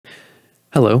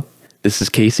Hello, this is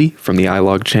Casey from the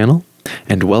iLog channel,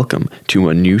 and welcome to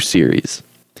a new series.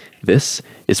 This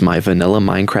is my vanilla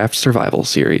Minecraft survival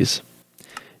series.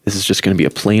 This is just going to be a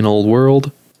plain old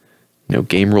world, no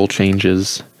game rule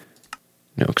changes,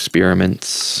 no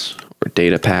experiments or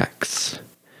data packs,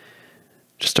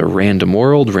 just a random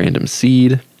world, random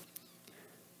seed.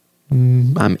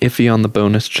 I'm iffy on the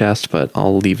bonus chest, but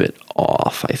I'll leave it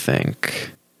off, I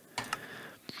think.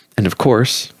 And of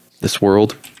course, this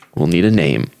world will need a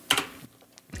name.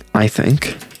 I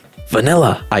think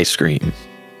Vanilla Ice Cream.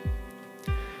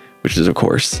 Which is, of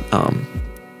course,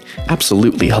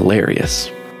 absolutely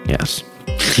hilarious. Yes.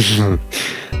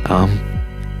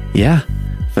 Yeah,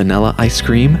 Vanilla Ice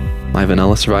Cream, my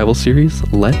vanilla survival series.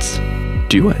 Let's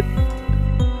do it.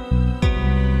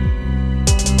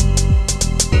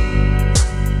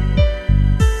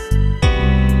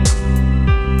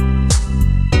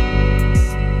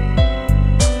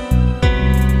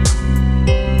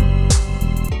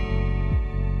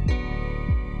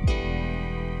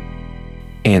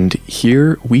 And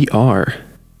here we are.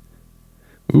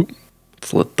 Ooh,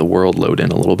 let's let the world load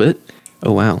in a little bit.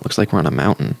 Oh wow, looks like we're on a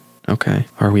mountain. Okay,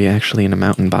 are we actually in a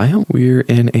mountain biome? We're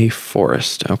in a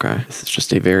forest. Okay, this is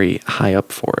just a very high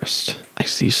up forest. I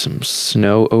see some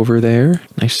snow over there.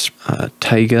 Nice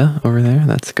taiga over there,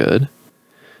 that's good.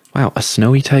 Wow, a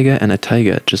snowy taiga and a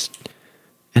taiga,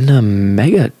 and a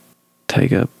mega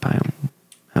taiga biome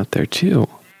out there too.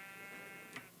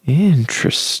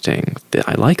 Interesting,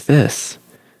 I like this.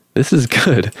 This is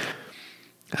good.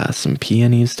 Some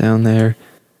peonies down there.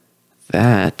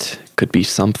 That could be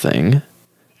something,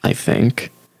 I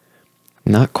think.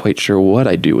 Not quite sure what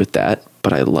I do with that,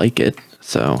 but I like it.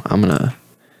 So I'm gonna...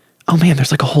 Oh man,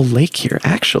 there's like a whole lake here,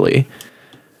 actually.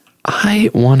 I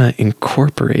want to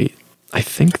incorporate, I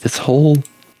think, this whole...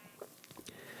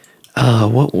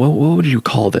 what would you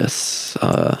call this?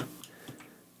 I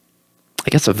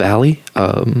guess a valley?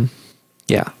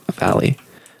 Yeah, a valley.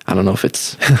 I don't know if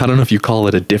it's, I don't know if you call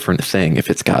it a different thing if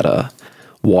it's got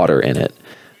water in it,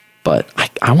 but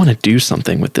I want to do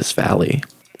something with this valley.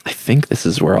 I think this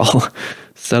is where I'll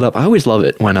set up. I always love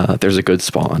it when there's a good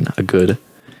spawn, a good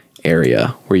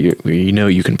area where you know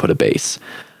you can put a base.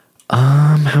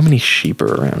 How many sheep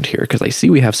are around here? Because I see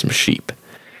we have some sheep,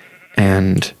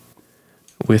 and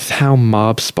with how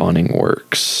mob spawning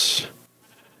works,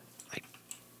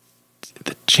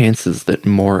 the chances that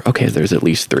more, okay, there's at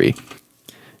least 3.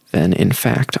 Then, in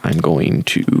fact, I'm going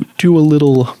to do a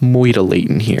little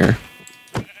moidulating here.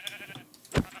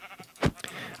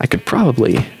 I could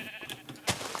probably...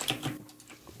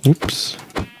 Oops.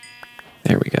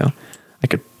 There we go. I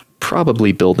could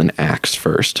probably build an axe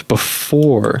first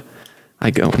before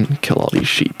I go and kill all these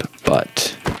sheep.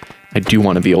 But I do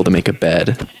want to be able to make a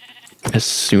bed as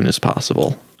soon as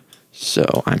possible.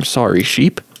 So, I'm sorry,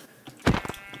 sheep.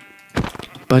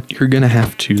 But you're going to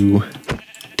have to...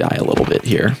 die a little bit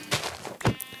here.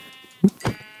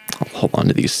 I'll hold on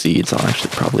to these seeds. I'll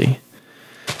actually probably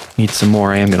need some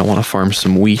more. I am going to want to farm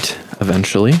some wheat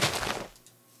eventually.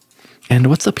 And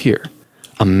what's up here?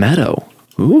 A meadow.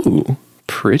 Ooh,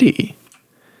 pretty.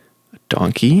 A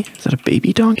donkey. Is that a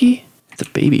baby donkey? It's a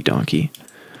baby donkey.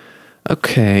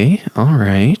 Okay, all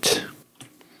right.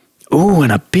 Ooh,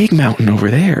 and a big mountain over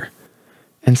there.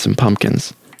 And some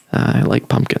pumpkins. I like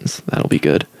pumpkins. That'll be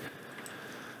good.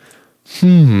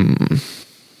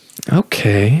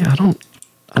 Okay, I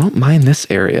don't mind this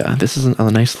area. This is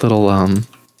a nice little, I'm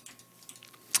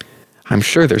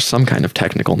sure there's some kind of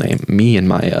technical name. Me and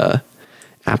my,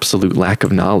 absolute lack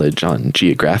of knowledge on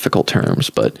geographical terms,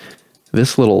 but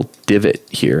this little divot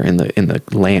here in the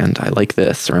land, I like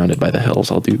this, surrounded by the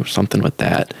hills. I'll do something with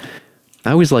that.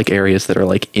 I always like areas that are,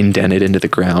 like, indented into the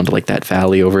ground, like that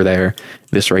valley over there,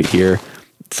 this right here.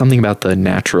 Something about the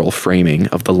natural framing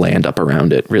of the land up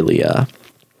around it really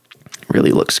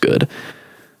looks good.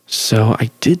 So I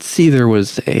did see there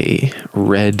was a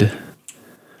red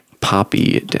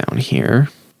poppy down here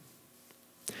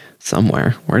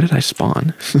somewhere. Where did I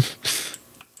spawn?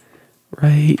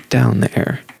 Right down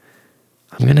there.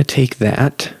 I'm gonna take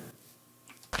that.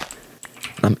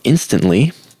 I'm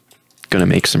instantly gonna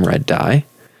make some red dye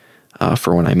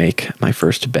for when I make my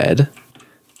first bed.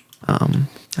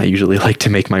 I usually like to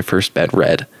make my first bed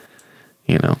red,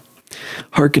 you know,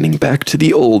 hearkening back to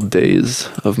the old days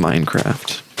of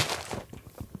Minecraft.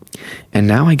 And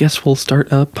now I guess we'll start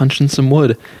punching some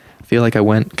wood. I feel like I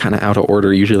went kind of out of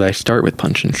order. Usually I start with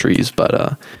punching trees,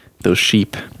 but those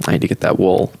sheep, I need to get that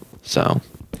wool. So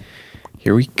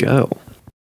here we go.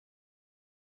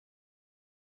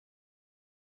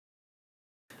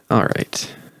 All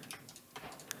right.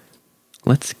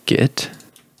 Let's get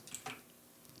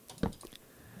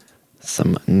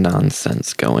some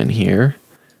nonsense going here.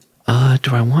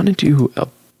 Do I want to do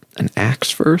an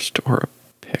axe first or a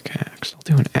pickaxe? I'll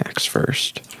do an axe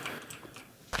first.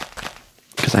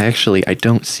 Because I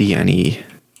don't see any...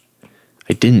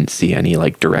 I didn't see any,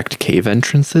 like, direct cave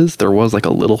entrances. There was, like,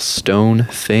 a little stone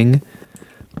thing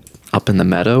up in the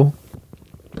meadow.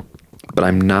 But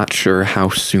I'm not sure how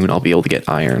soon I'll be able to get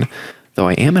iron. Though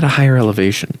I am at a higher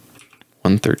elevation.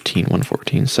 113,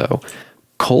 114, so...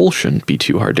 coal shouldn't be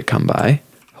too hard to come by,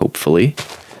 hopefully,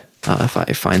 if I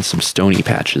find some stony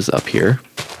patches up here.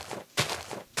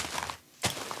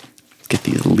 Get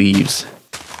these leaves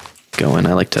going.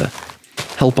 I like to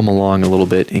help them along a little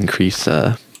bit, increase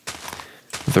the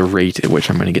rate at which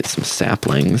I'm going to get some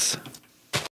saplings.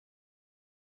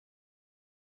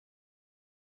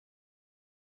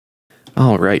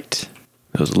 All right,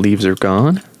 those leaves are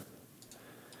gone.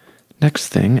 Next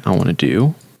thing I want to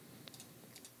do...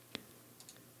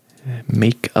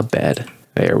 make a bed.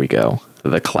 There we go.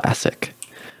 The classic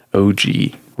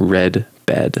OG red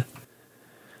bed.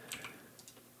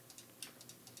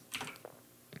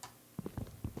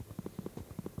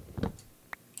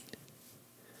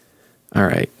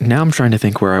 Alright, now I'm trying to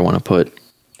think where I want to put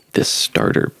this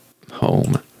starter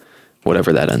home.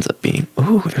 Whatever that ends up being.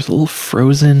 Ooh, there's a little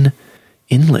frozen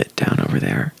inlet down over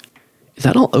there. Is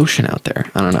that all ocean out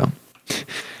there? I don't know.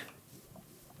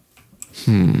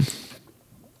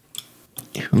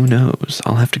 Who knows?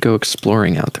 I'll have to go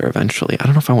exploring out there eventually. I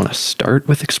don't know if I want to start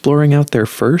with exploring out there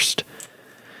first,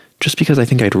 just because I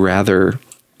think I'd rather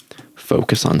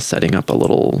focus on setting up a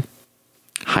little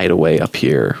hideaway up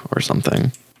here or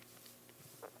something.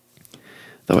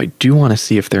 Though I do want to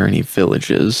see if there are any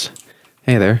villages.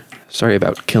 Hey there. Sorry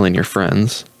about killing your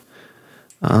friends.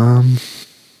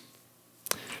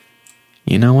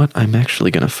 You know what? I'm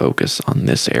actually going to focus on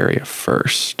this area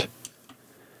first.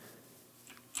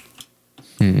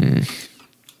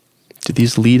 Do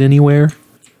these lead anywhere?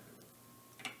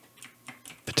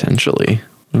 Potentially.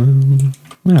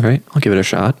 Alright, I'll give it a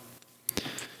shot.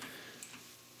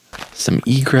 Some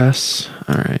egress.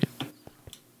 Alright.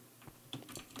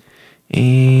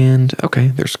 And, okay,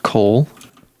 there's coal.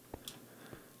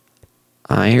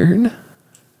 Iron?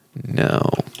 No.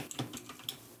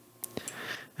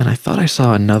 And I thought I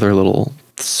saw another little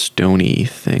stony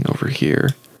thing over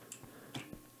here.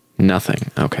 Nothing.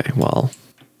 Okay, well...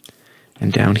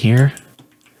 And down here,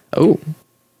 oh,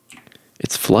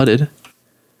 it's flooded,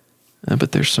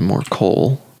 but there's some more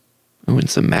coal. Oh, and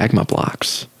some magma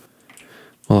blocks.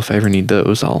 Well, if I ever need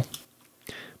those, I'll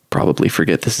probably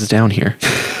forget this is down here.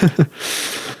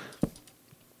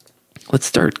 Let's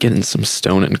start getting some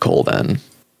stone and coal then.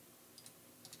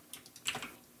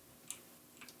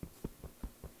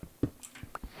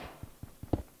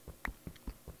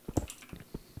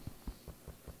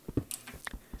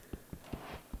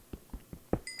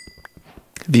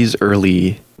 These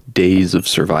early days of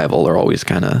survival are always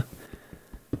kind of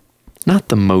not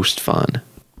the most fun,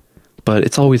 but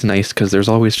it's always nice because there's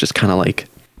always just kind of like,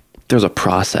 there's a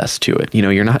process to it. You know,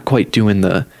 you're not quite doing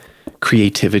the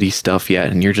creativity stuff yet,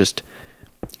 and you're just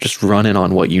running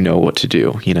on what you know what to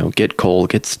do. You know, get coal,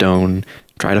 get stone,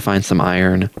 try to find some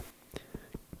iron,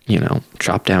 you know,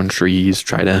 chop down trees,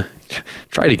 try to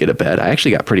get a bed. I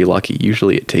actually got pretty lucky.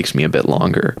 Usually it takes me a bit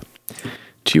longer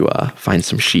to find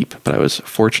some sheep, but I was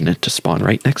fortunate to spawn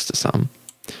right next to some.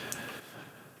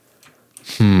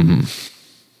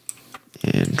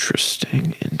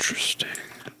 Interesting.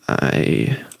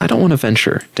 I don't want to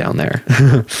venture down there.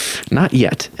 Not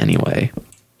yet, anyway.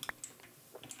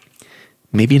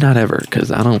 Maybe not ever,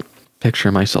 because I don't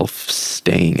picture myself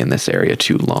staying in this area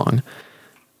too long.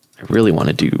 I really want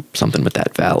to do something with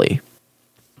that valley.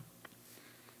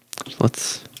 So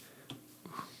let's...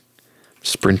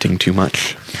 Sprinting too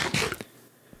much.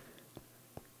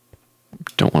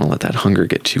 Don't want to let that hunger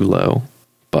get too low,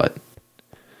 but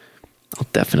I'll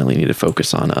definitely need to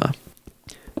focus on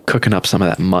cooking up some of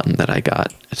that mutton that I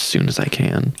got as soon as I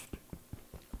can.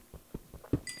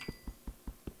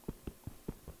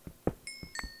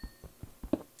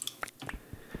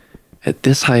 At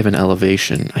this high of an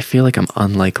elevation, I feel like I'm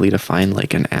unlikely to find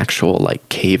like an actual like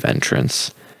cave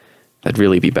entrance. That'd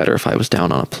really be better if I was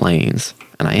down on a plains.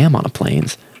 And I am on a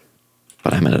plains,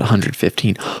 but I'm at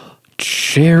 115.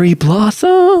 Cherry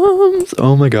blossoms!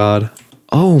 Oh my god.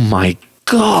 Oh my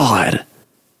god!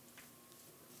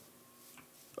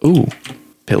 Ooh,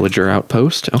 pillager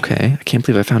outpost. Okay, I can't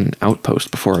believe I found an outpost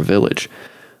before a village.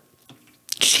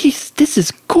 Jeez, this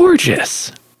is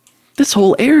gorgeous! This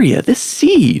whole area, this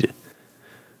seed!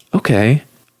 Okay.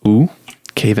 Ooh,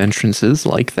 cave entrances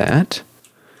like that.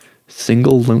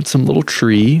 Single lonesome little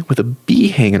tree with a bee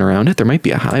hanging around it. There might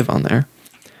be a hive on there.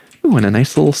 Ooh, and a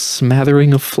nice little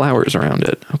smattering of flowers around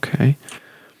it. Okay.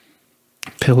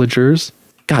 Pillagers.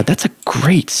 God, that's a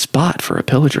great spot for a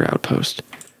pillager outpost.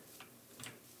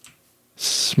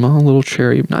 Small little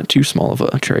cherry, not too small of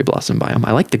a cherry blossom biome.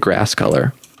 I like the grass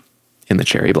color in the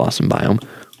cherry blossom biome.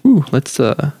 Ooh, let's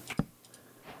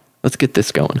get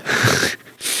this going.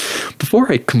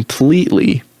 Before I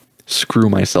completely screw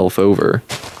myself over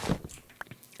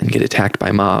and get attacked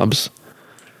by mobs.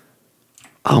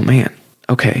 Oh man,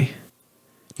 okay.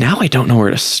 Now I don't know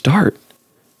where to start.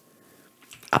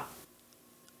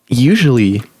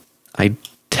 Usually, I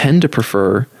tend to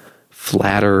prefer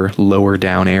flatter, lower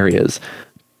down areas.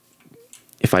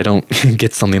 If I don't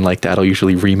get something like that, I'll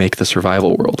usually remake the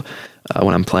survival world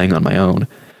when I'm playing on my own.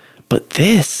 But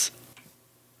this,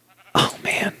 oh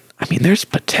man, I mean, there's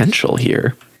potential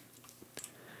here.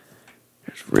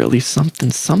 There's really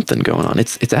something going on.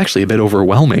 It's actually a bit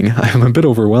overwhelming. I'm a bit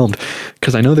overwhelmed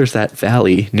because I know there's that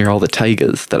valley near all the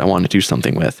taigas that I want to do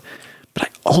something with. But I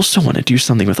also want to do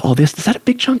something with all this. Is that a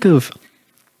big chunk of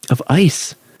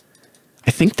ice?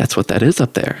 I think that's what that is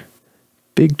up there.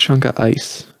 Big chunk of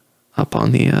ice up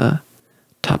on the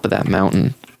top of that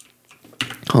mountain.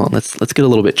 Hold on, let's get a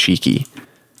little bit cheeky.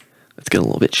 Let's get a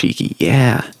little bit cheeky.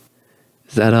 Yeah.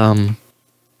 Is that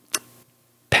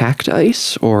packed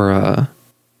ice or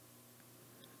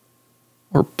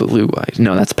blue ice?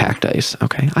 No, that's packed ice.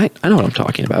 Okay. I know what I'm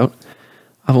talking about.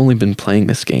 I've only been playing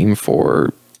this game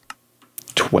for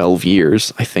 12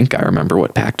 years. I think I remember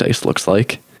what packed ice looks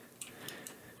like.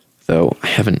 Though I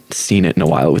haven't seen it in a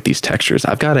while with these textures.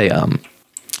 I've got a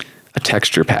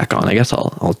texture pack on. I guess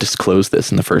I'll disclose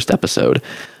this in the first episode.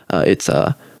 It's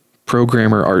a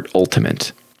Programmer Art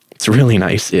Ultimate. It's really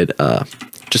nice. It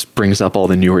just brings up all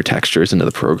the newer textures into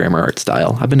the Programmer Art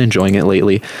style. I've been enjoying it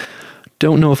lately.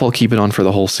 Don't know if I'll keep it on for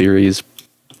the whole series,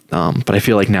 but I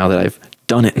feel like now that I've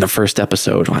done it in the first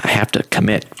episode, I have to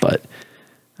commit, but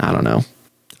I don't know.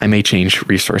 I may change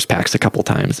resource packs a couple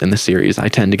times in the series. I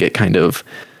tend to get kind of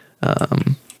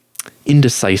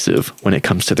indecisive when it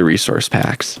comes to the resource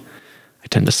packs. I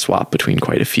tend to swap between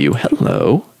quite a few.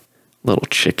 Hello, little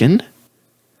chicken.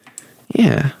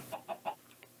 Yeah.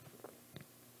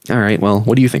 All right, well,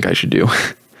 what do you think I should do?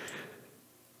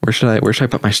 Where should I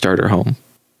put my starter home?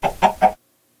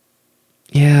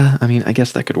 Yeah, I mean, I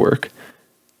guess that could work.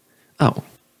 Oh.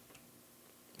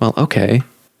 Well, okay.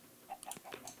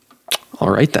 All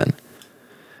right, then.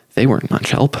 They weren't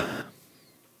much help.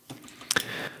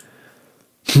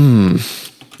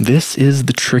 This is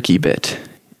the tricky bit.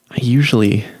 I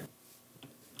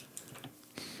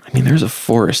mean, there's a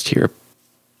forest here.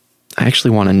 I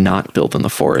actually want to not build in the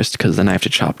forest because then I have to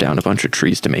chop down a bunch of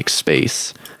trees to make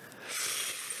space.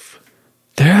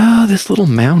 This little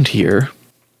mound here.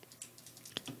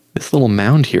 This little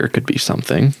mound here could be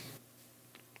something.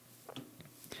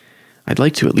 I'd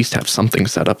like to at least have something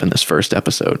set up in this first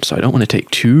episode, so I don't want to take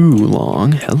too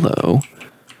long. Hello.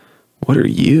 What are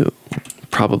you?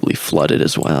 Probably flooded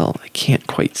as well. I can't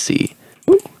quite see.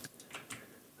 Ooh.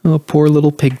 Oh, poor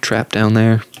little pig trap down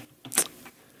there.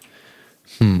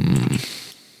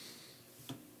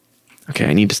 Okay,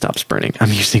 I need to stop sprinting. I'm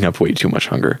using up way too much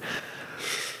hunger.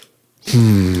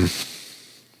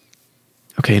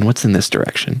 Okay, and what's in this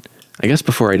direction? I guess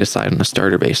before I decide on a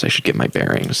starter base, I should get my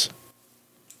bearings.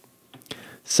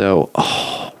 So,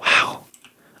 oh, wow.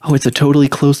 Oh, it's a totally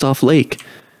closed off lake.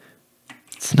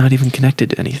 It's not even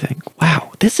connected to anything.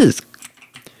 Wow, this is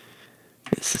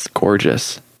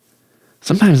gorgeous.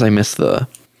 Sometimes I miss the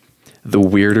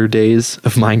weirder days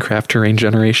of Minecraft terrain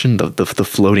generation, the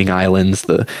floating islands,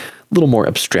 the little more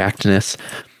abstractness.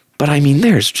 But I mean,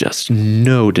 there's just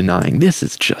no denying this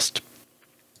is just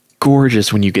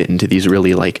gorgeous when you get into these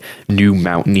really like new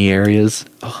mountainy areas.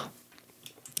 Oh,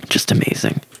 just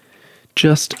amazing.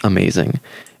 Just amazing.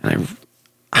 And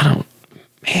I don't,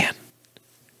 man.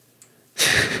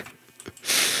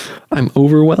 I'm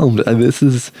overwhelmed.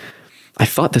 I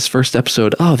thought this first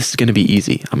episode, oh, this is going to be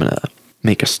easy. I'm going to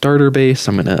make a starter base.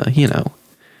 I'm going to,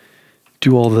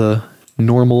 do all the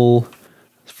normal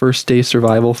first day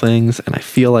survival things. And I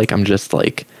feel like I'm just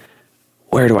like,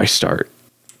 where do I start?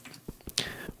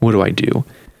 What do I do?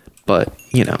 But,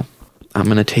 I'm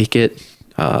going to take it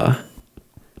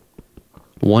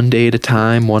one day at a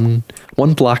time, one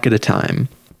block at a time,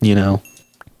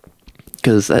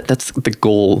 because that's the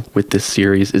goal with this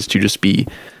series, is to just be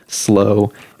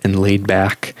slow and laid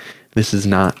back. This is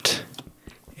not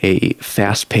a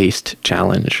fast-paced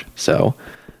challenge, so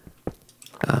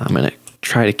I'm going to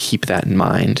try to keep that in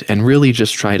mind and really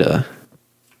just try to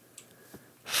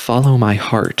follow my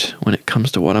heart when it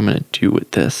comes to what I'm going to do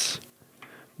with this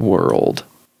world.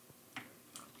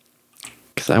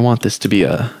 because I want this to be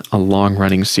a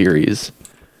long-running series.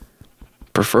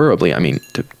 Preferably, I mean,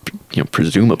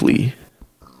 presumably,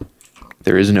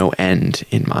 there is no end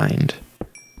in mind.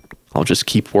 I'll just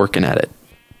keep working at it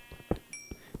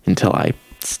until I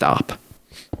stop.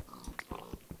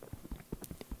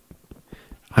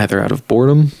 Either out of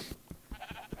boredom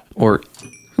or...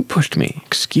 Who pushed me?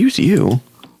 Excuse you?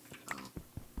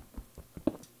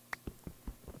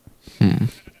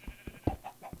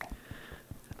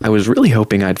 I was really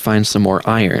hoping I'd find some more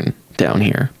iron down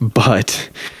here, but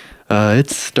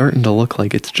it's starting to look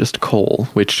like it's just coal,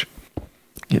 which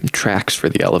tracks for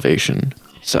the elevation,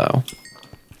 so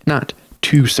not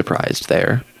too surprised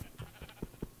there.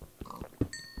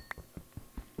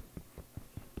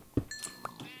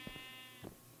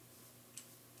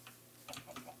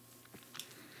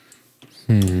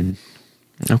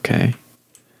 Okay.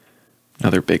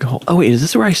 Another big hole. Oh wait, is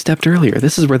this where I stepped earlier?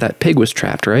 This is where that pig was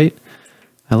trapped, right?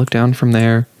 I looked down from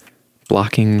there,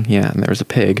 blocking, yeah, and there's a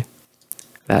pig.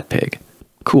 That pig.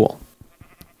 Cool.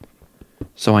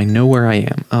 So I know where I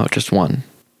am. Oh, just one.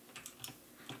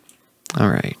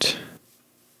 Alright.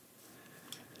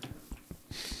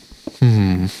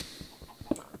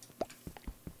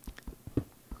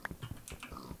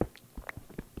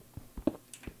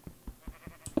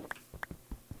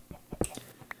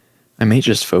 I may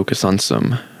just focus on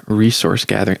some resource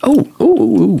gathering.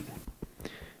 Oh!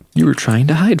 You were trying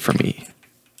to hide from me.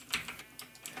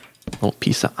 A little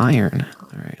piece of iron.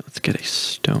 Alright, let's get a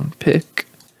stone pick.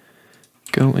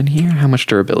 Go in here. How much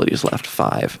durability is left?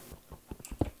 5.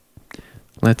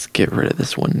 Let's get rid of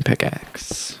this wooden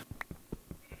pickaxe.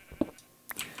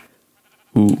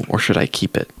 Ooh, or should I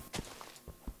keep it?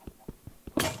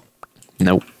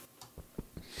 Nope.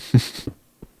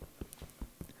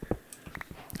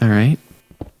 Alright.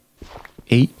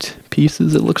 8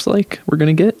 pieces it looks like we're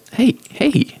gonna get. Hey!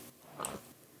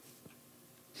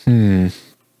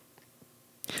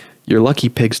 Your lucky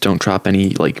pigs don't drop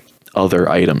any, like, other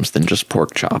items than just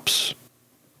pork chops.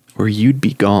 Or you'd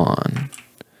be gone.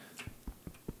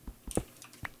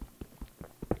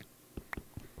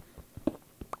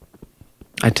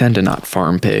 I tend to not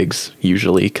farm pigs,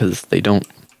 usually, because they don't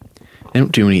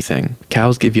do anything.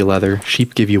 Cows give you leather,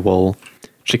 sheep give you wool,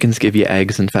 chickens give you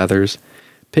eggs and feathers.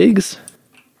 Pigs,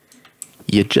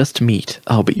 you just meat.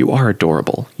 Oh, but you are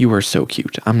adorable. You are so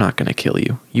cute. I'm not gonna kill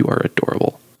you. You are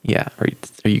adorable. Yeah,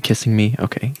 are you kissing me?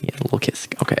 Okay, yeah, a little kiss.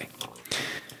 Okay.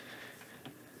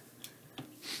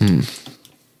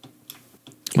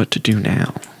 What to do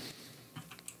now?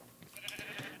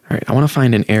 Alright, I want to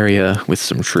find an area with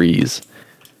some trees.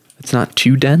 It's not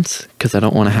too dense, because I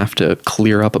don't want to have to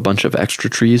clear up a bunch of extra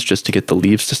trees just to get the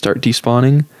leaves to start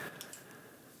despawning.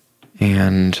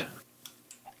 And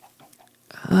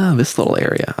this little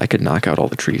area, I could knock out all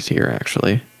the trees here,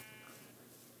 actually.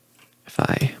 If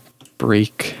I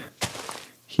break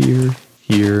here,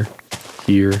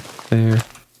 there.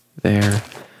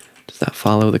 Does that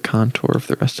follow the contour of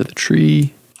the rest of the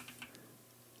tree?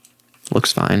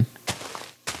 Looks fine.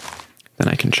 Then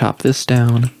I can chop this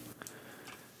down.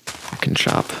 I can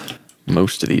chop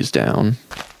most of these down.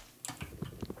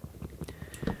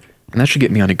 And that should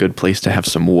get me on a good place to have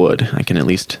some wood. I can at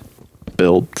least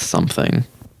build something.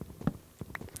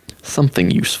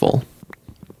 Something useful.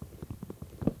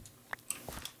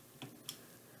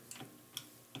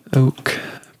 Oak,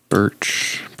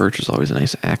 birch. Birch is always a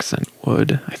nice accent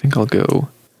wood. I think I'll go...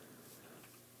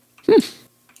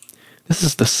 This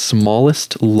is the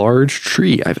smallest large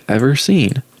tree I've ever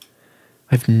seen.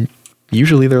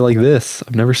 Usually they're like this.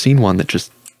 I've never seen one that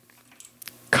just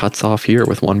cuts off here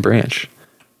with one branch.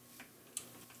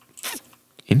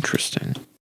 Interesting.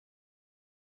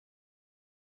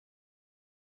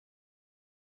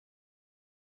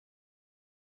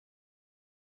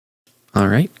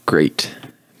 Alright, great.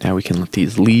 Now we can let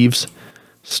these leaves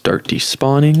start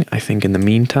despawning. I think in the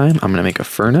meantime, I'm going to make a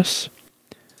furnace.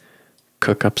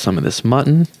 Cook up some of this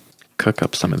mutton. Cook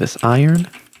up some of this iron.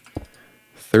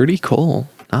 30 coal.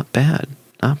 Not bad.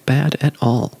 Not bad at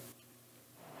all.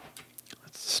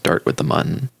 Let's start with the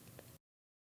mutton.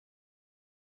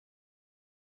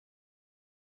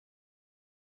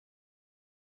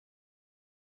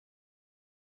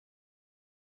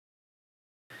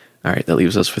 Alright, that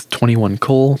leaves us with 21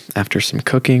 coal after some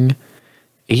cooking,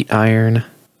 8 iron,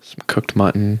 some cooked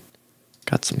mutton,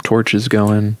 got some torches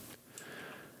going.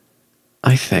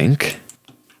 I think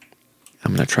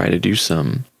I'm going to try to do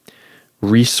some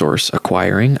resource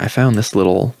acquiring. I found this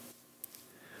little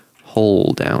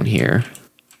hole down here.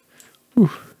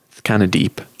 Ooh, it's kind of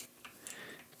deep.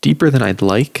 Deeper than I'd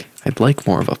like. I'd like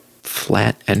more of a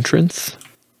flat entrance.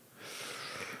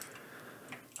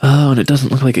 Oh, and it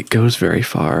doesn't look like it goes very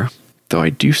far. though I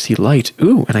do see light.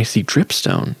 Ooh, and I see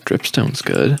dripstone. Dripstone's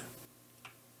good.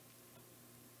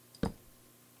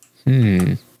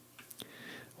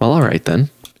 Well, alright then.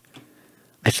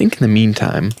 I think in the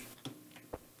meantime,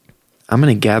 I'm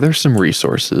going to gather some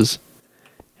resources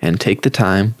and take the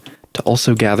time to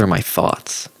also gather my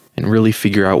thoughts and really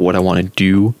figure out what I want to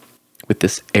do with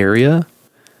this area.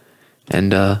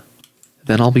 And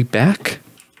then I'll be back,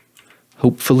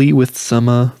 hopefully with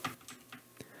some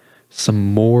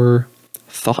more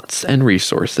thoughts and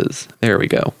resources. There we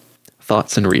go.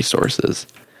 Thoughts and resources.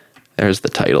 There's the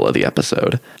title of the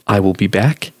episode. I will be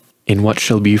back in what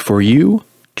shall be for you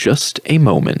just a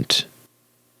moment.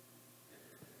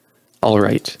 All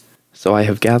right, so I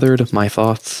have gathered my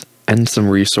thoughts and some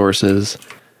resources.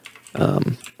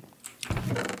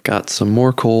 Got some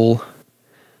more coal.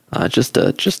 Just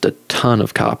a ton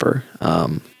of copper.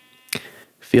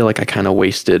 Feel like I kind of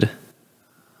wasted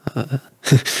a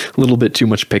little bit too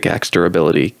much pickaxe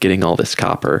durability getting all this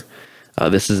copper.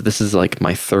 This is like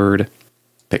my third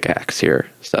pickaxe here,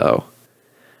 so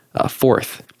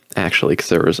fourth actually, because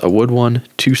there was a wood one,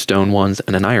 2 stone ones,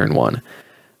 and an iron one.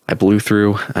 I blew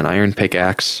through an iron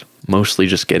pickaxe, mostly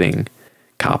just getting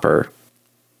copper.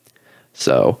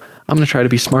 So I'm gonna try to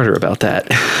be smarter about that.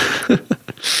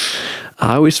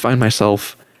 I always find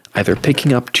myself either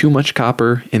picking up too much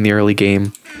copper in the early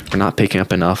game or not picking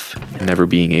up enough and never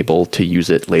being able to use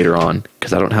it later on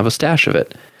because I don't have a stash of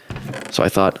it. So I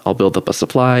thought I'll build up a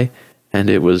supply, and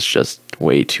it was just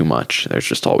way too much. There's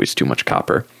just always too much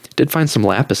copper. Did find some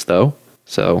lapis though,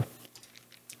 so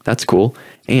that's cool.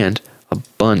 And a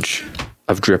bunch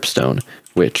of dripstone,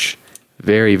 which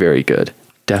very, very good.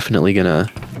 Definitely gonna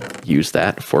use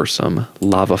that for some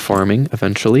lava farming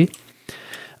eventually.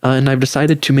 And I've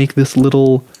decided to make this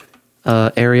little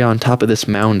area on top of this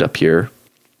mound up here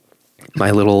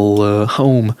my little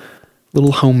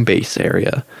home base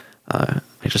area. I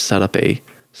just set up a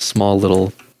small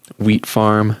little wheat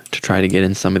farm to try to get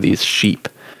in some of these sheep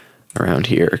around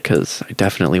here because I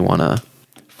definitely want to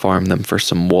farm them for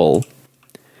some wool.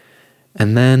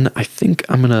 And then I think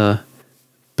I'm gonna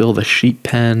build a sheep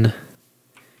pen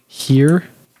here,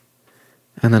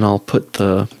 and then I'll put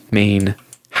the main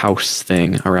house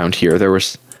thing around here. There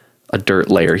was a dirt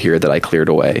layer here that I cleared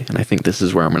away, and I think this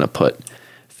is where I'm gonna put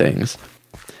things.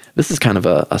 This is kind of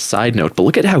a side note, but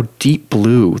look at how deep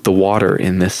blue the water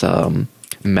in this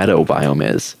meadow biome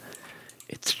is.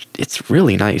 It's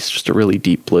really nice, just a really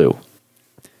deep blue.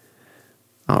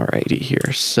 Alrighty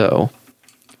here, so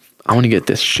I want to get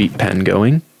this sheep pen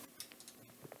going.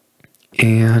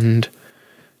 And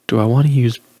do I want to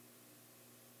use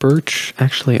birch?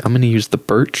 Actually, I'm going to use the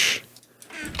birch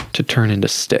to turn into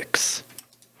sticks,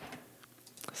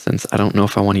 since I don't know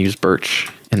if I want to use birch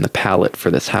in the pallet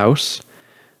for this house.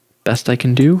 Best I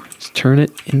can do is turn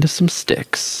it into some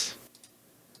sticks.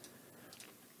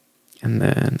 And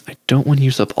then I don't want to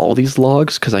use up all these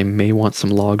logs because I may want some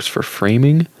logs for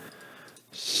framing.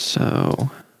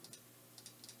 So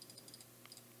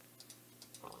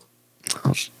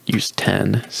I'll just use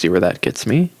 10, see where that gets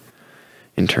me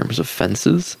in terms of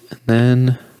fences. And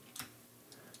then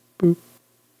boop.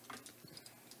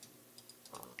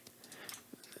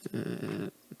 A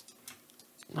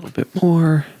little bit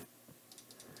more.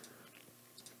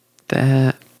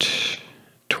 That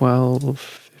 12,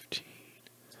 15,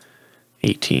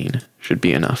 18 should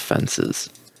be enough fences.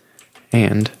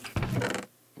 And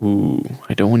ooh,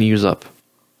 I don't want to use up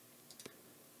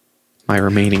my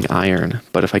remaining iron,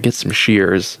 but if I get some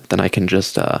shears, then I can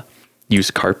just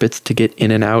use carpets to get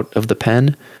in and out of the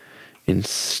pen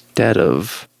instead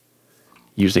of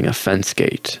using a fence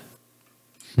gate.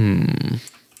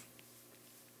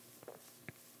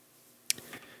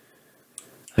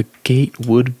 A gate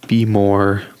would be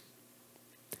more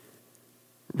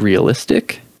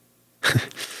realistic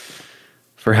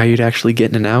for how you'd actually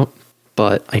get in and out,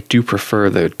 but I do prefer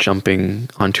the jumping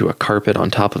onto a carpet on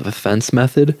top of a fence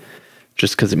method,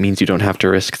 just because it means you don't have to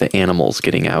risk the animals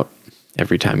getting out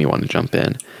every time you want to jump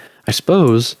in. I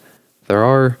suppose there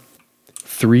are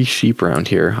 3 sheep around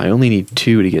here. I only need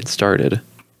 2 to get started,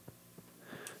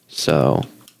 so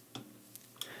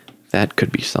that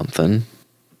could be something.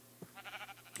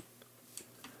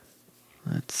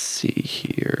 Let's see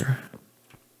here.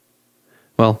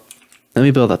 Well, let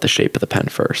me build out the shape of the pen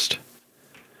first.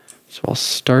 So I'll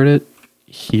start it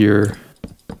here,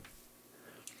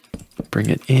 bring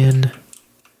it in.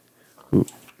 Ooh,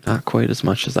 not quite as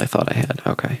much as I thought I had.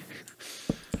 Okay.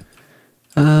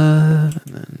 And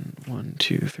then 1,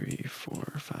 2, 3,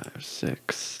 4, 5,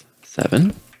 6,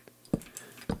 7.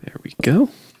 There we go.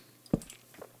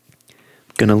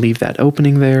 Gonna leave that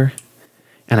opening there.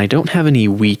 And I don't have any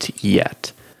wheat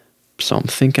yet, So I'm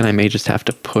thinking I may just have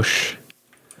to push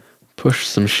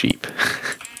some sheep.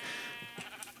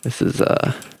 This is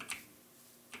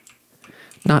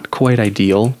not quite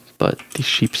ideal, but these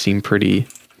sheep seem pretty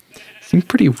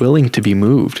willing to be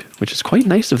moved, which is quite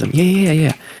nice of them.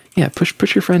 Yeah,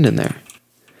 push your friend in there.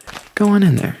 Go on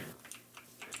in there.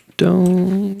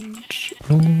 Don't.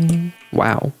 Oh,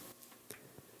 wow.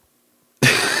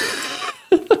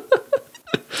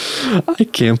 I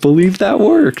can't believe that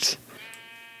worked.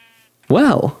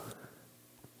 Well,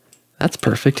 that's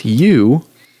perfect. You,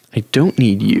 I don't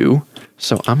need you,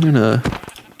 so I'm gonna...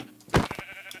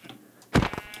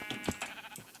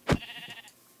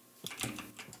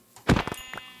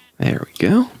 There we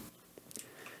go.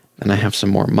 Then I have some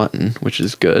more mutton, which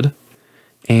is good.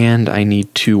 And I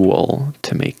need 2 wool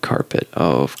to make carpet,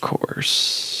 of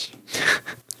course.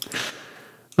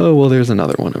 Oh, well, there's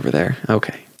another one over there.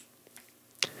 Okay.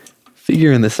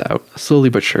 Figuring this out, slowly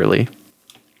but surely.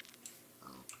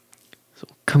 So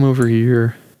come over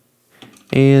here.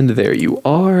 And there you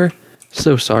are.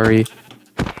 So sorry,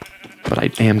 but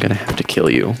I am going to have to kill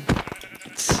you.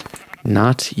 It's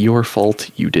not your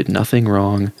fault. You did nothing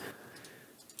wrong.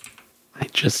 I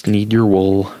just need your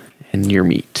wool and your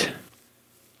meat.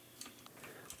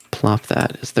 Plop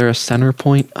that. Is there a center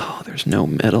point? Oh, there's no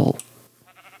middle.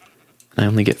 And I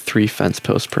only get 3 fence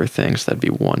posts per thing, so that'd be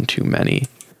 1 too many.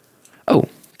 Oh,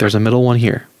 there's a middle one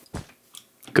here.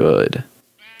 Good.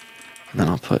 And then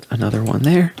I'll put another one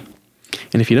there.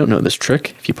 And if you don't know this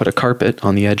trick, if you put a carpet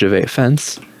on the edge of a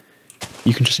fence,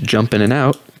 you can just jump in and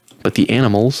out, but the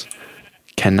animals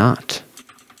cannot.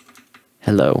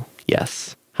 Hello.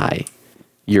 Yes. Hi.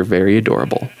 You're very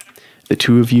adorable. The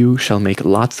 2 of you shall make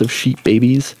lots of sheep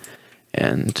babies,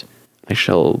 and I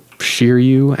shall shear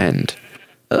you, and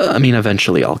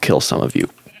eventually I'll kill some of you.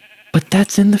 But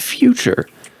that's in the future,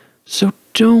 so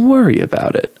don't worry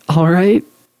about it, alright?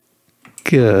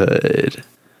 Good.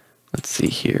 Let's see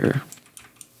here.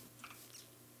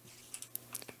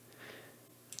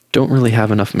 Don't really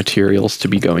have enough materials to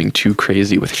be going too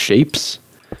crazy with shapes,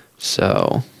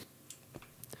 so...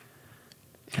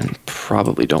 And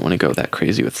probably don't want to go that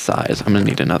crazy with size. I'm going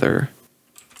to need another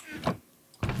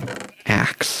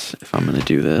axe if I'm going to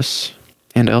do this.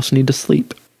 And I also need to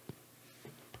sleep.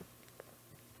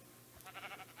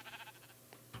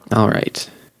 Alright.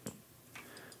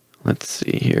 Let's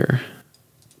see here.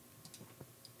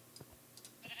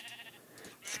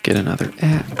 Let's get another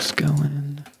axe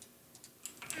going.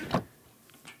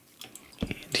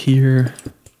 And here.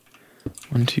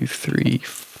 1, 2, 3,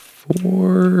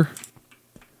 4...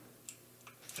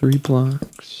 3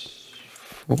 blocks,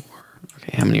 4.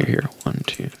 Okay, how many are here? 1,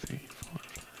 2, 3, 4,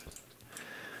 5.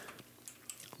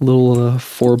 Little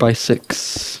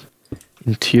 4x6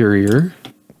 interior.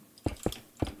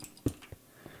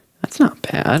 That's not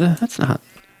bad. That's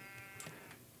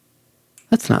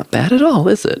not bad at all,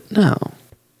 is it? No.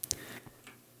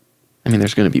 I mean,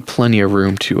 there's going to be plenty of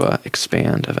room to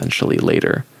expand eventually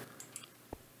later.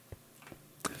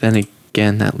 Then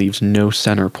again, that leaves no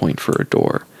center point for a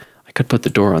door. I could put the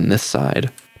door on this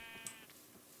side.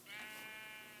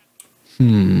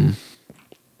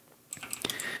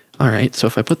 Alright, so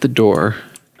if I put the door...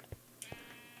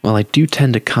 Well, I do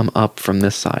tend to come up from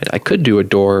this side. I could do a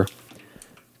door,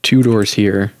 2 doors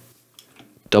here,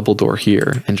 double door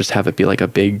here, and just have it be like a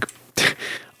big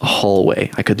a hallway.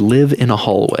 I could live in a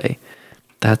hallway.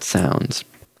 That sounds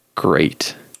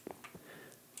great.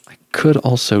 I could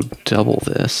also double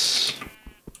this.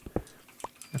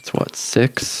 That's what,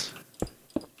 6?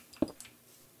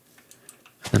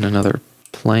 And another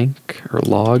plank or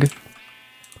log.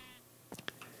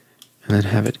 And then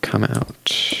have it come out.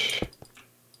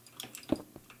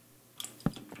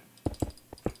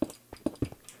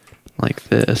 Like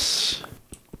this.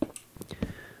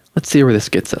 Let's see where this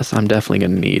gets us. I'm definitely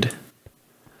going to need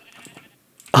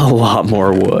a lot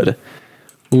more wood.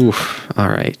 Oof,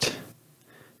 alright.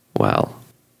 Well.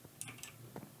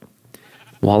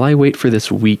 While I wait for this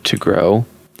wheat to grow,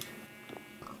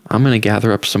 I'm going to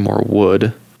gather up some more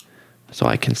wood so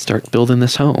I can start building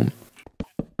this home.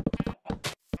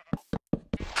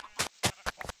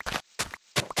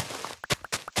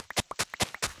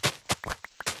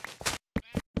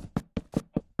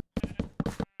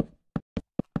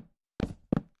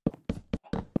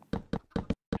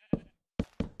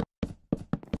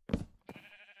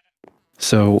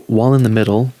 So, while in the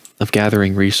middle of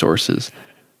gathering resources,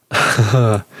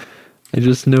 I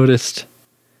just noticed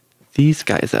these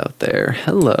guys out there.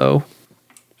 Hello.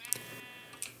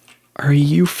 Are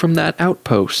you from that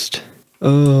outpost?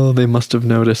 Oh, they must have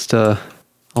noticed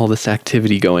all this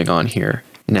activity going on here.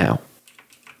 Now,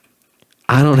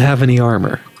 I don't have any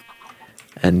armor.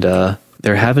 And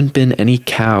there haven't been any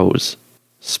cows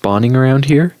spawning around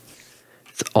here.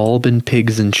 It's all been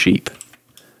pigs and sheep.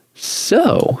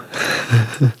 So,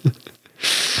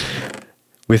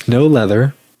 with no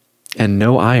leather and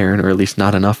no iron, or at least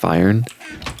not enough iron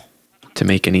to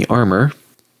make any armor,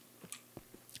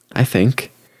 I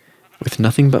think with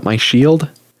nothing but my shield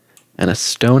and a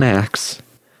stone axe,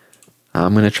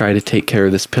 I'm going to try to take care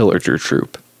of this pillager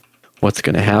troop. What's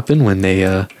going to happen when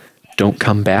they don't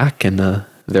come back and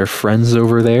their friends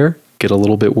over there get a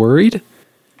little bit worried?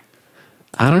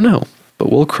 I don't know,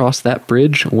 but we'll cross that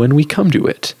bridge when we come to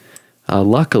it.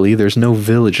 Luckily, there's no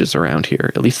villages around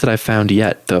here, at least that I've found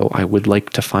yet, though I would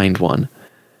like to find one.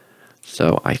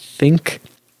 So I think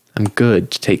I'm good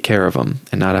to take care of them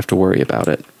and not have to worry about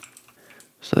it.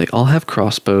 So they all have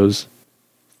crossbows.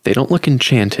 They don't look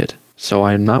enchanted, so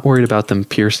I'm not worried about them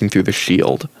piercing through the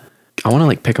shield. I want to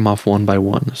like pick them off one by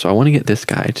one, so I want to get this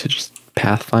guy to just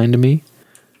pathfind to me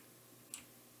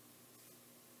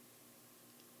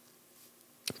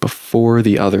before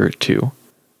the other two.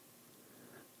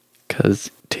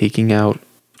 Because taking out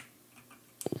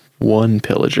one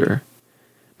pillager,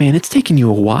 man, it's taking you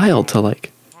a while to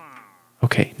like,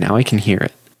 okay, now I can hear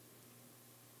it.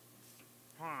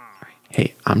 Right.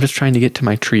 Hey, I'm just trying to get to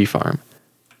my tree farm.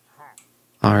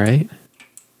 All right.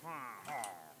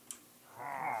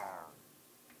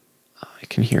 I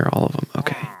can hear all of them.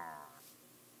 Okay.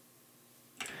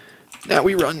 Now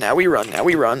we run, now we run, now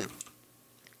we run.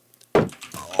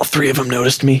 All three of them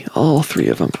noticed me. All three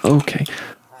of them. Okay.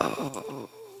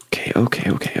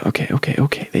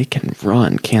 Okay. They can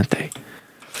run, can't they?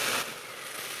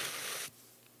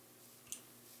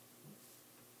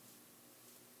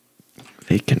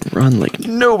 They can run like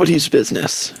nobody's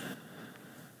business.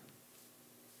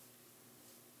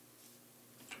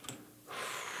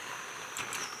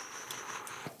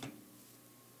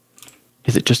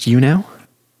 Is it just you now?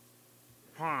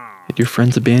 Did your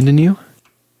friends abandon you?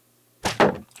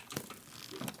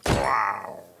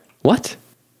 What?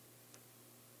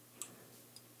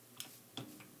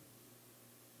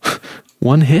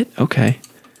 One hit? Okay.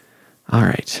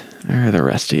 Alright. Where are the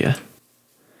rest of you?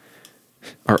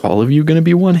 Are all of you going to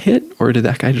be one hit? Or did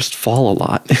that guy just fall a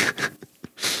lot?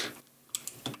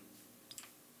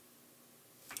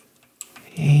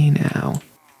 Hey now.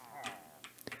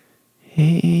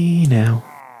 Hey now.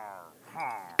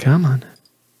 Come on.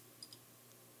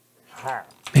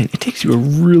 Man, it takes you a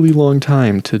really long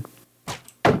time to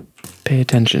pay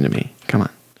attention to me. Come on.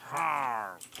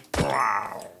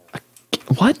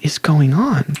 What is going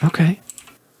on? Okay.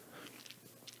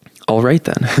 All right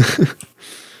then.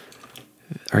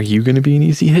 Are you going to be an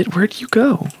easy hit? Where'd you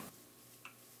go?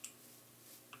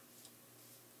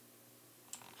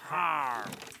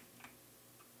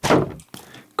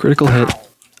 Critical hit.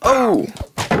 Oh!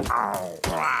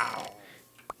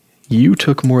 You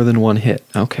took more than one hit.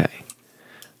 Okay.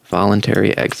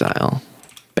 Voluntary exile.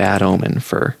 Bad omen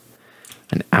for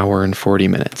an hour and 40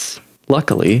 minutes.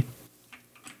 Luckily,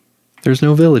 there's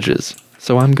no villages,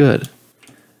 so I'm good.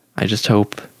 I just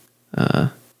hope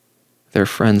their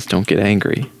friends don't get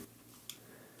angry.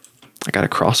 I got a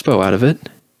crossbow out of it,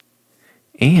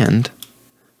 and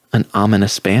an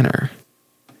ominous banner.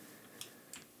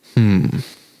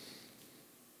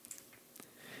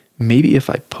 Maybe if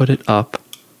I put it up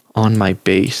on my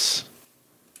base,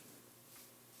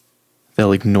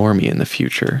 they'll ignore me in the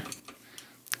future.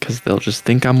 Because they'll just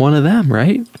think I'm one of them,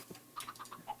 right?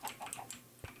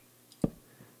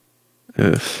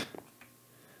 Ugh.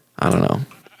 I don't know.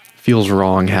 Feels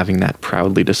wrong having that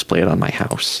proudly displayed on my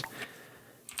house.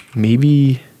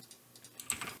 Maybe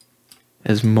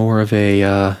as more of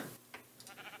a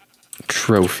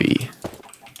trophy.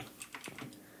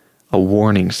 A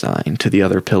warning sign to the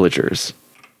other pillagers.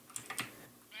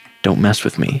 Don't mess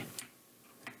with me.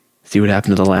 See what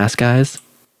happened to the last guys?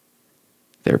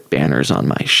 Their banners on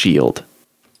my shield.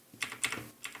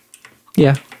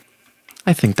 Yeah,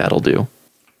 I think that'll do.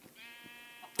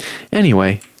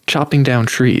 Anyway, chopping down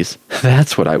trees.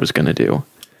 That's what I was gonna do.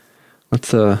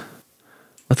 Let's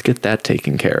get that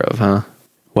taken care of, huh?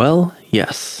 Well,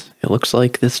 yes. It looks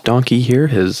like this donkey here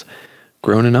has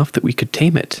grown enough that we could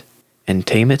tame it. And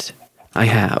tame it, I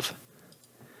have.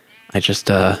 I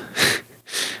just, I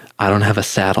don't have a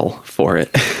saddle for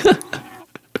it.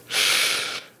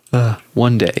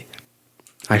 One day,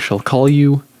 I shall call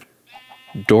you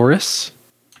Doris,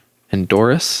 and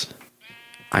Doris,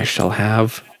 I shall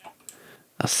have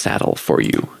a saddle for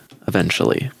you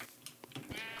eventually.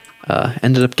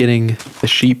 Ended up getting the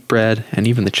sheep bread and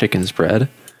even the chickens bread,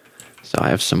 so I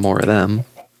have some more of them.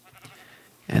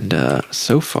 And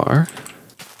so far,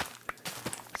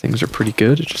 things are pretty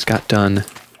good. I just got done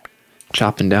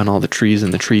chopping down all the trees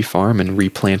in the tree farm and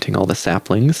replanting all the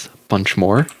saplings, a bunch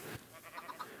more.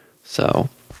 So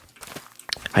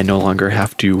I no longer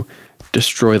have to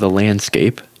destroy the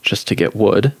landscape just to get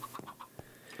wood.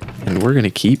 And we're going to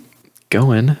keep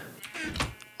going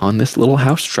on this little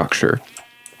house structure.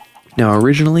 Now,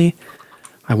 originally,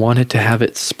 I wanted to have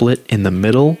it split in the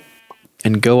middle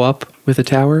and go up with a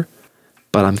tower,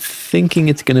 but I'm thinking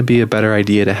it's going to be a better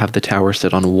idea to have the tower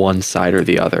sit on one side or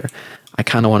the other. I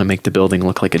kind of want to make the building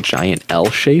look like a giant L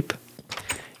shape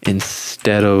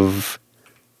instead of,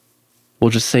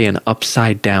 we'll just say, an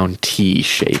upside down T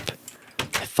shape.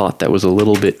 I thought that was a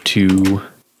little bit too,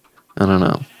 I don't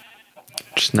know,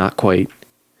 just not quite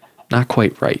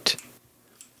right.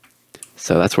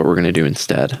 So that's what we're going to do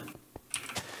instead.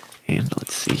 And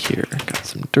let's see here, got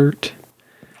some dirt.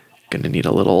 Going to need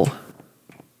a little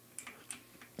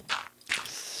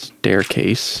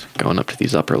staircase going up to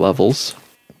these upper levels.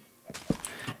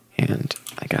 And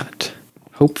I got,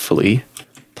 hopefully,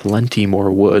 plenty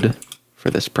more wood for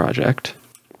this project.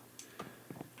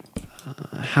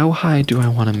 How high do I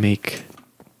want to make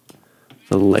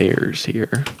the layers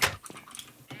here?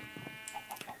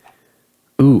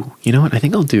 Ooh, you know what? I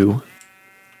think I'll do,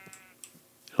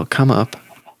 it'll come up,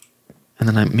 and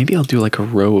then maybe I'll do like a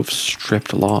row of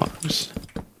stripped logs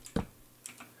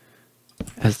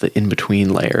as the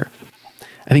in-between layer.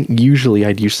 I think usually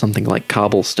I'd use something like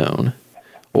cobblestone,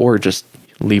 or just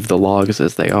leave the logs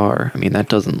as they are. I mean, that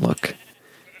doesn't look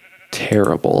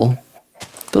terrible.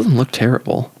 It doesn't look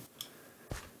terrible.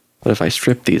 But if I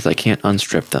strip these, I can't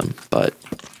unstrip them. But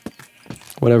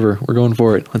whatever, we're going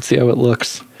for it. Let's see how it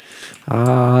looks.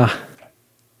 Oh,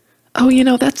 you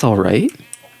know, that's all right.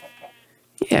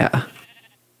 Yeah.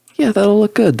 Yeah, that'll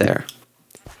look good there.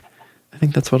 I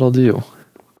think that's what I'll do.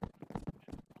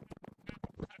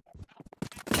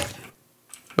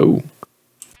 Oh.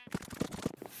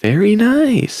 Very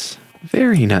nice.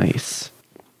 Very nice.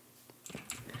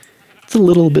 It's a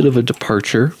little bit of a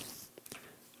departure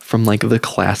from like the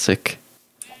classic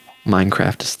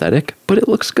Minecraft aesthetic, but it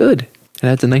looks good. It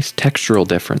adds a nice textural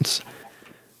difference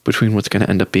between what's going to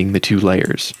end up being the two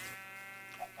layers.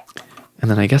 And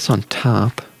then I guess on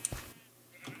top,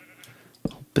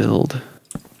 I'll build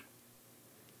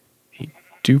a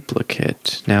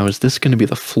duplicate. Now, is this going to be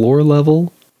the floor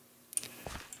level?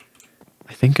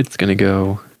 I think it's going to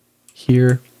go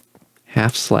here,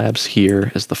 half slabs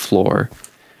here as the floor,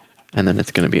 and then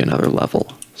it's going to be another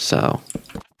level. So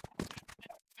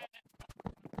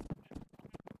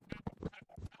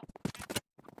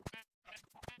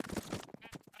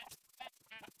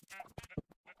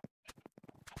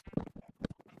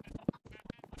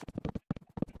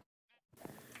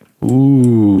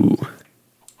ooh,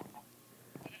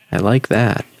 I like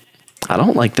that. I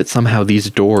don't like that somehow these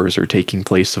doors are taking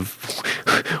place of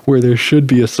where there should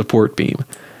be a support beam,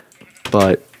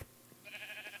 but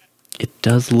it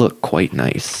does look quite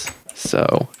nice,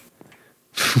 so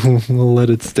we'll let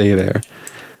it stay there.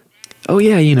 Oh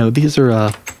yeah, you know, these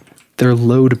are, they're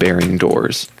load-bearing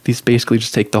doors. These basically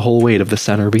just take the whole weight of the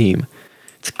center beam.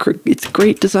 It's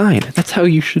great design. That's how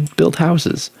you should build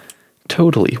houses.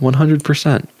 Totally,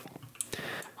 100%.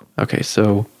 Okay,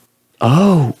 so,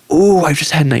 ooh, I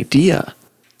just had an idea.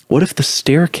 What if the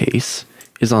staircase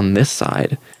is on this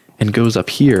side and goes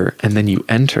up here, and then you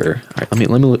enter? All right,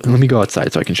 let me go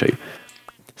outside so I can show you.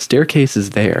 Staircase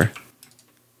is there.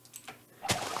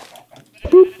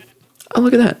 Boop. Oh,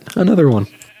 look at that, another one.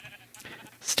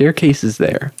 Staircase is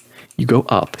there. You go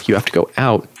up, you have to go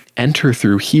out, enter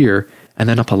through here, and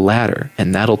then up a ladder,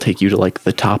 and that'll take you to like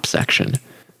the top section.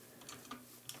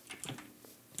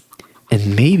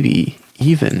 And maybe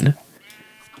even,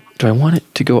 do I want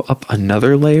it to go up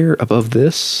another layer above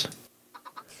this?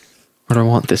 Or do I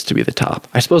want this to be the top?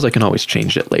 I suppose I can always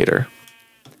change it later.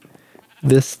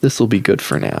 This will be good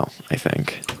for now, I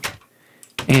think.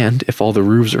 And if all the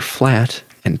roofs are flat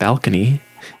and balcony,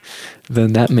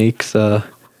 then that makes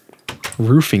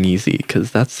roofing easy,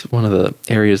 because that's one of the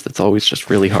areas that's always just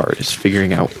really hard, is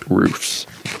figuring out roofs.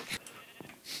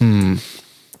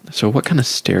 So what kind of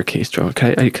staircase do I want?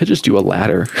 I could just do a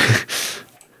ladder.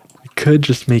 I could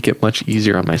just make it much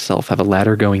easier on myself. Have a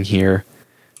ladder going here,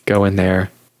 go in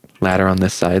there, ladder on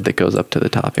this side that goes up to the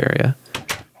top area,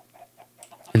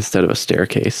 instead of a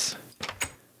staircase.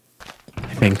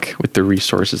 I think with the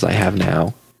resources I have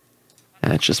now,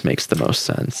 that just makes the most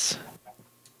sense.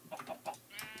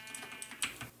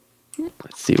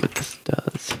 Let's see what this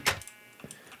does.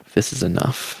 If this is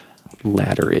enough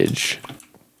ladderage.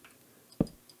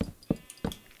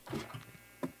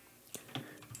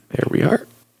 There we are.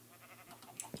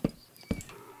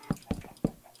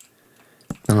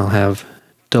 Then I'll have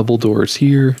double doors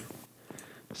here,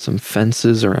 some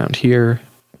fences around here.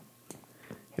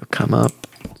 You'll come up.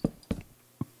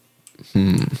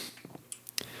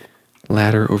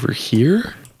 Ladder over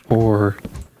here? Or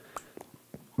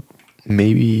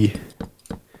maybe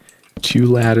 2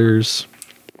 ladders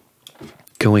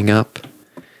going up,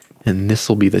 and this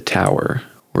will be the tower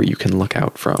where you can look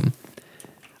out from.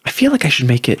 I feel like I should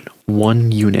make it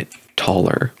 1 unit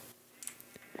taller.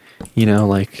 You know,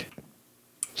 like,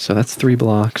 so that's 3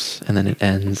 blocks, and then it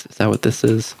ends. Is that what this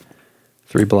is?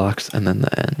 3 blocks, and then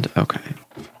the end. Okay.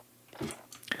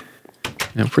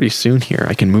 Now, pretty soon here,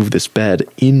 I can move this bed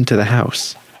into the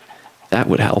house. That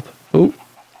would help. Oh,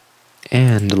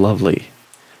 and lovely.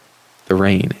 The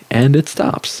rain, and it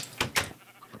stops.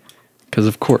 Because,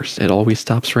 of course, it always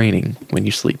stops raining when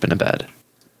you sleep in a bed.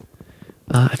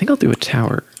 I think I'll do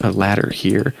a ladder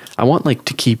here. I want, like,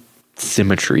 to keep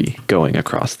symmetry going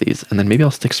across these, and then maybe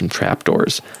I'll stick some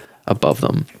trapdoors above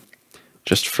them,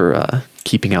 just for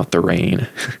keeping out the rain.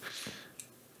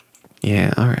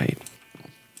 Yeah, all right.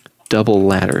 Double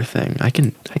ladder thing. I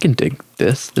can dig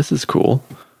this. This is cool.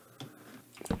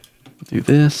 Do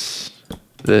this,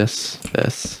 this,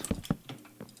 this.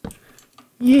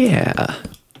 Yeah.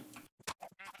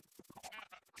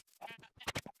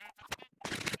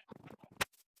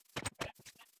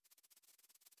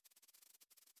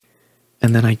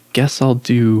 And then I guess I'll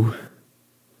do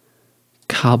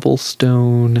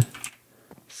cobblestone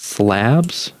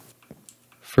slabs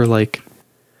for like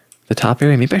the top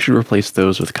area. Maybe I should replace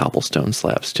those with cobblestone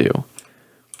slabs too.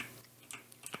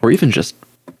 Or even just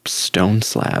stone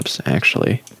slabs,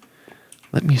 actually.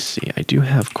 Let me see. I do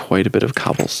have quite a bit of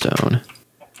cobblestone.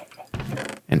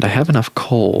 And I have enough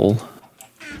coal.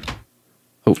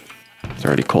 Oh, there's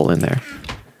already coal in there.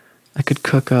 I could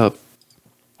cook up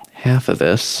half of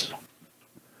this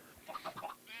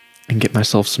and get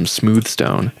myself some smooth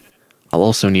stone. I'll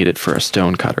also need it for a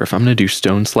stone cutter. If I'm going to do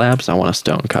stone slabs, I want a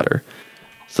stone cutter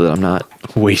so that I'm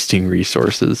not wasting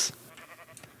resources.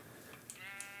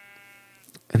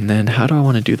 And then how do I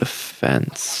want to do the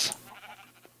fence?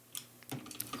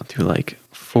 I'll do like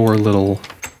 4 little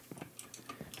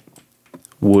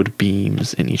wood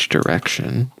beams in each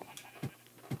direction.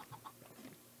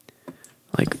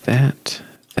 Like that,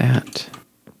 that,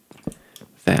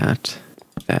 that,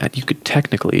 that. You could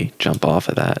technically jump off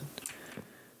of that,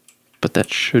 but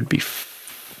that should be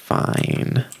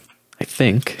fine, I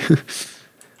think.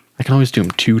 I can always do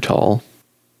them too tall.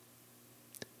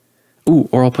 Ooh,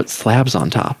 or I'll put slabs on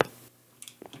top.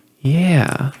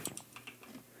 Yeah.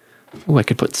 Ooh, I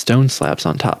could put stone slabs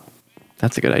on top.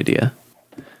 That's a good idea.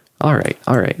 All right.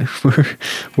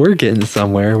 We're getting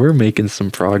somewhere. We're making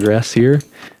some progress here.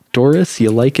 Doris,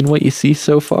 you liking what you see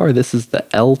so far? This is the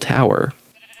L Tower.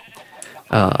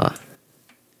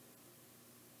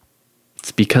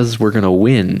 It's because we're gonna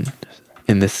win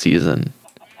in this season.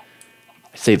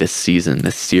 I say this season,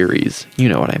 this series. You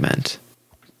know what I meant.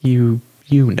 You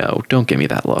know. Don't give me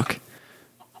that look.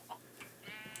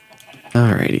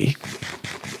 Alrighty.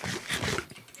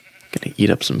 Gonna eat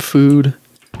up some food.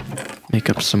 Make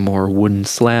up some more wooden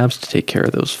slabs to take care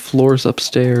of those floors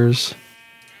upstairs.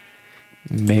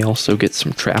 May also get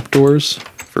some trapdoors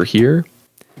for here.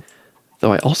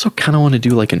 Though I also kind of want to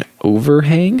do like an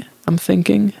overhang, I'm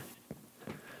thinking.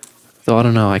 Though I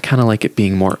don't know, I kind of like it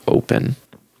being more open.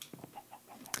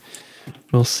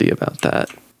 We'll see about that.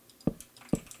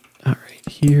 All right,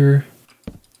 here.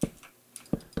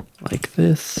 Like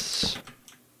this.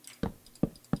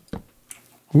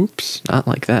 Oops, not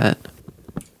like that.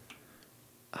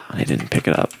 I didn't pick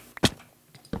it up.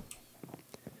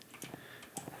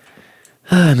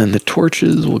 And then the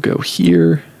torches will go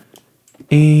here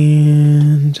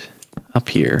and up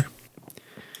here.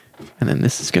 And then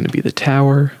this is going to be the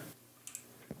tower.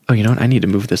 Oh, you know what? I need to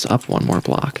move this up 1 more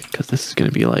block because this is going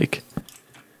to be like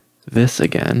this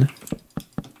again.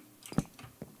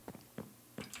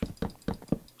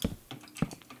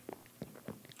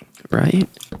 Right?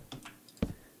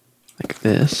 Like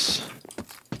this.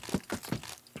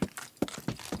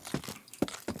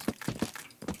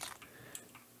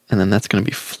 And then that's going to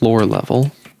be floor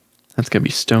level. That's going to be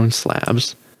stone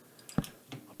slabs.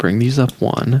 I'll bring these up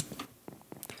 1.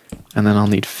 And then I'll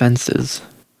need fences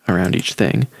around each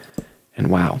thing. And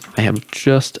wow, I have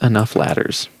just enough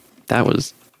ladders. That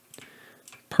was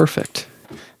perfect.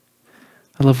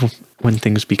 I love when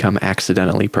things become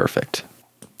accidentally perfect.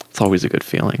 It's always a good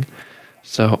feeling.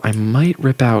 So I might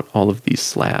rip out all of these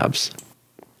slabs.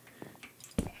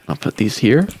 I'll put these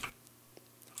here.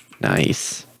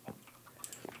 Nice.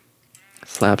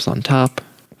 Slabs on top,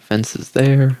 fences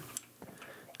there.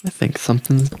 I think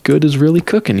something good is really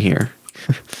cooking here.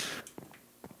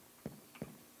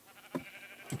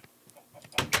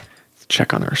 Let's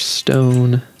check on our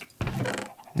stone.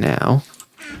 Now,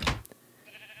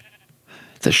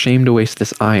 it's a shame to waste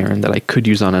this iron that I could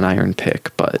use on an iron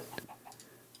pick, but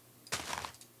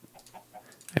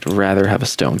I'd rather have a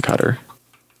stone cutter.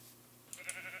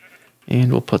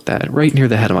 And we'll put that right near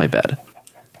the head of my bed,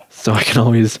 so I can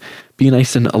always be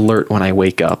nice and alert when I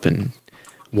wake up and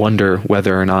wonder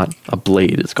whether or not a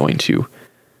blade is going to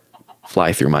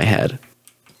fly through my head.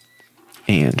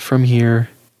 And from here,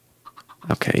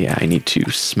 okay, yeah, I need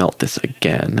to smelt this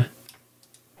again.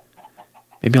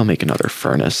 Maybe I'll make another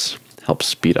furnace, help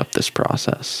speed up this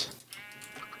process.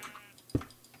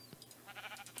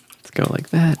 Let's go like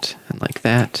that and like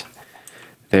that.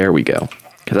 There we go.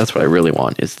 Because that's what I really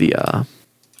want, is the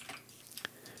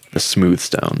smooth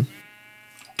stone.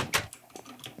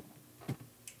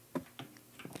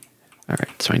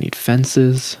 Alright, so I need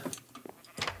fences.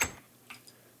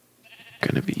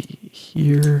 Gonna be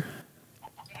here.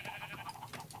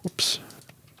 Whoops.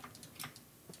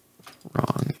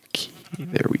 Wrong key.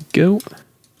 There we go.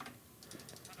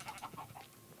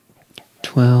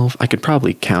 12. I could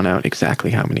probably count out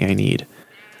exactly how many I need,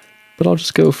 but I'll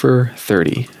just go for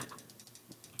 30.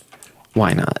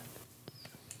 Why not?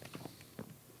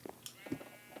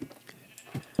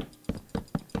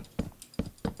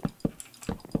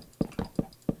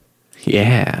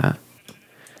 Yeah.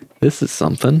 This is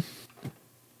something.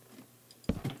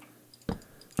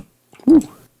 Woo.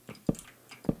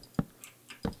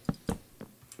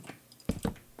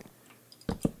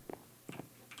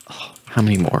 Oh, how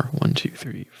many more? 1, 2,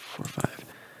 3, 4, 5,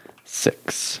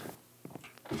 6.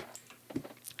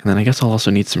 And then I guess I'll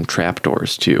also need some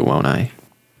trapdoors too, won't I?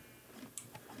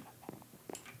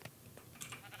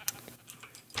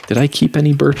 Did I keep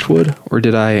any birchwood, or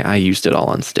did I used it all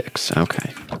on sticks?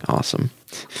 Okay, awesome.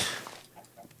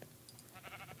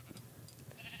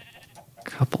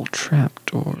 Couple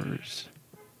trapdoors.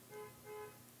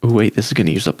 Oh wait, this is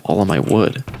gonna use up all of my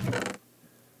wood.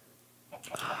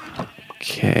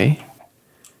 Okay.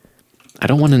 I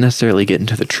don't want to necessarily get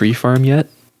into the tree farm yet.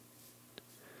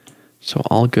 So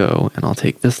I'll go and I'll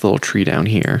take this little tree down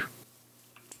here.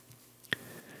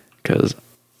 Because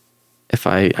if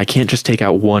I can't just take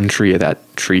out one tree of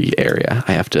that tree area.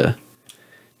 I have to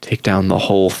take down the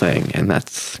whole thing, and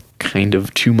that's kind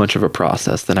of too much of a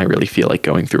process than I really feel like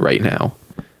going through right now.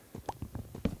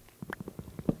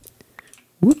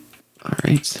 Whoop. All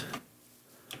right.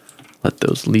 Let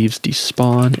those leaves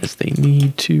despawn as they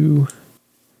need to.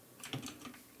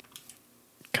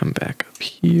 Come back up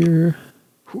here.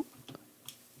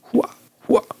 Whoa.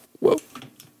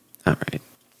 All right.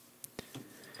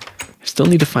 I still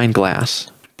need to find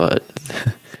glass, but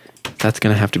that's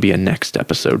going to have to be a next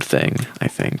episode thing, I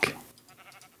think.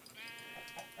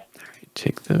 All right,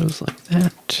 take those like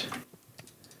that.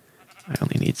 I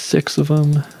only need 6 of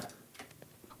them.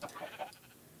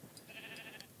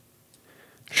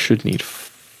 Should need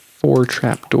 4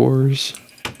 trapdoors.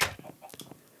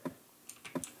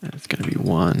 It's going to be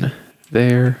 1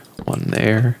 there, 1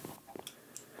 there.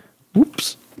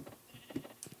 Oops.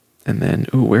 And then,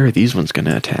 ooh, where are these ones going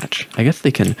to attach? I guess they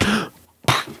can...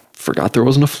 Forgot there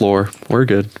wasn't a floor. We're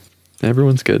good.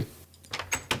 Everyone's good.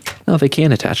 Oh, they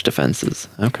can attach to fences.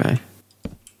 Okay.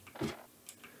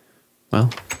 Well.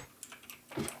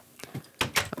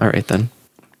 Alright then.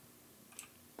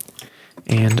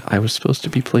 And I was supposed to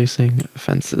be placing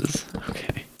fences.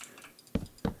 Okay.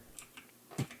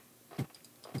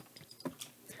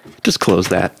 Just close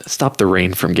that. Stop the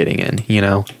rain from getting in, you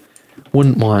know?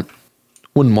 Wouldn't want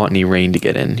any rain to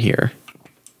get in here.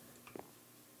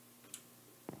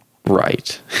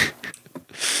 Right.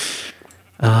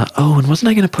 Oh, and wasn't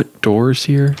I going to put doors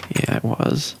here? Yeah, it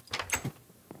was.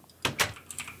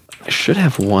 I should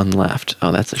have 1 left.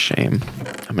 Oh, that's a shame.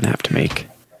 I'm going to have to make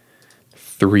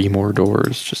 3 more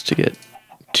doors just to get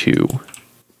 2.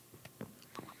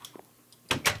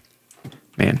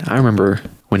 Man, I remember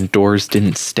when doors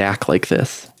didn't stack like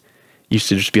this. It used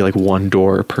to just be like 1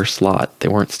 door per slot. They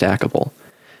weren't stackable.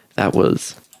 That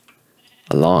was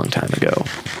a long time ago.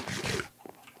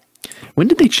 When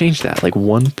did they change that? Like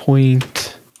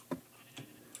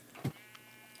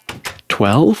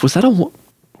 1.12? Was that or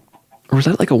was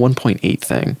that like a 1.8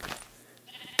 thing?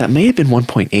 That may have been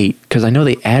 1.8, because I know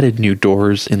they added new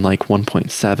doors in like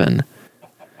 1.7.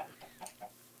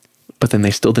 But then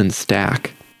they still didn't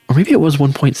stack. Or maybe it was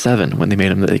 1.7 when they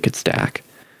made them that they could stack.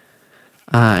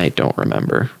 I don't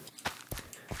remember.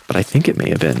 But I think it may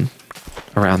have been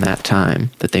around that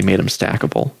time that they made them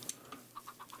stackable.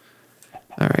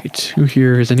 Alright, who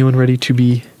here? Is anyone ready to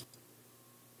be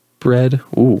bred?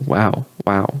 Ooh, wow.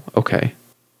 Wow, okay.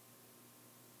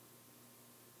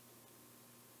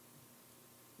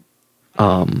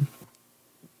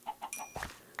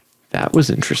 That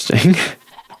was interesting.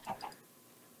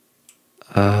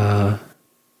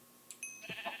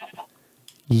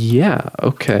 Yeah,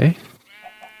 okay.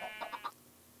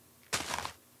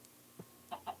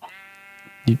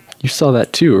 You saw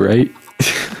that too, right?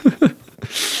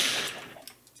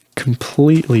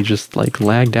 Completely just like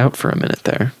lagged out for a minute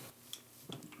there.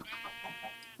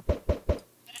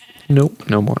 Nope,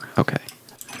 no more. Okay.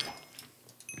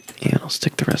 And I'll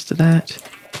stick the rest of that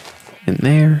in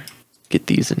there. Get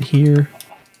these in here.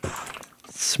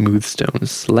 Smooth stone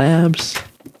slabs.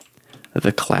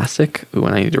 The classic. Ooh,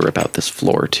 and I need to rip out this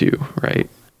floor too, right?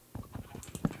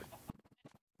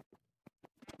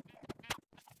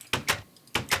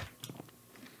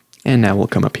 And now we'll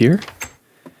come up here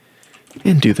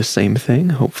and do the same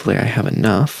thing. Hopefully I have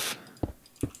enough.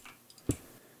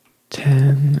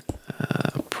 10,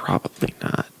 probably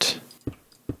not.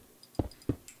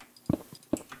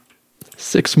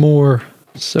 6 more,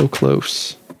 so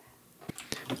close.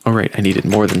 All right, I needed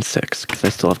more than 6 because I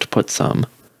still have to put some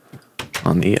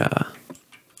on the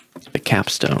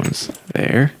capstones.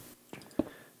 There,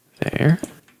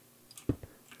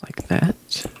 like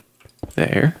that,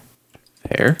 there.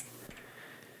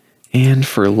 And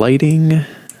for lighting,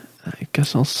 I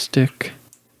guess I'll stick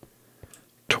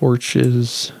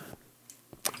torches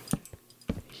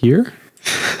here.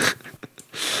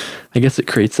 I guess it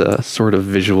creates a sort of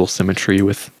visual symmetry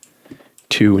with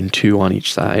 2 and 2 on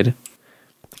each side.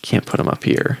 I can't put them up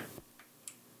here.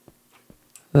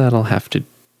 That'll have to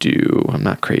do. I'm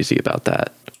not crazy about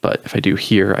that. But if I do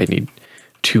here, I need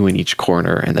 2 in each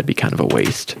corner, and that'd be kind of a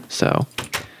waste. So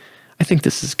I think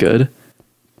this is good.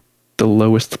 The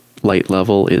lowest light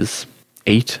level is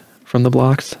 8 from the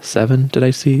blocks. 7, did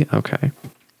I see? Okay.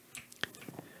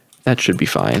 That should be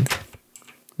fine.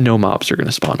 No mobs are going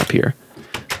to spawn up here.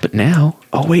 But now,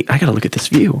 oh wait, I gotta look at this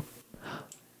view.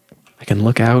 I can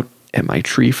look out at my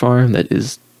tree farm that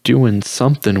is doing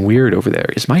something weird over there.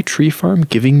 Is my tree farm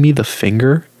giving me the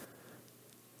finger?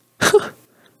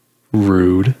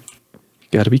 Rude. You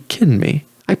gotta be kidding me.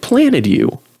 I planted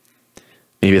you.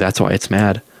 Maybe that's why it's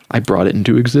mad. I brought it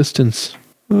into existence.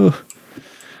 Ugh.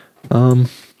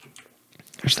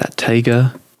 There's that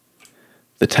taiga.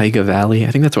 The Taiga Valley. I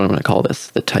think that's what I'm gonna call this.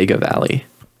 The Taiga Valley.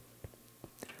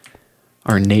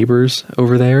 Our neighbors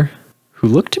over there, who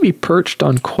look to be perched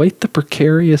on quite the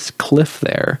precarious cliff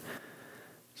there.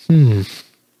 Well,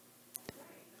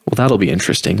 that'll be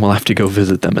interesting. We'll have to go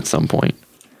visit them at some point.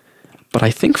 But I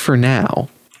think for now,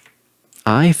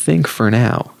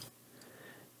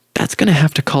 that's going to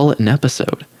have to call it an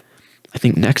episode. I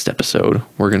think next episode,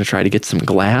 we're going to try to get some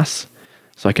glass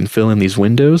so I can fill in these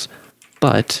windows.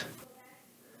 But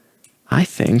I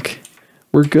think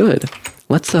we're good.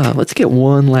 Let's get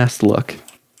one last look.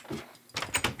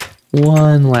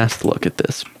 One last look at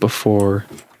this before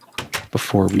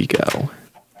we go.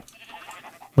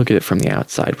 Look at it from the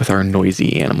outside with our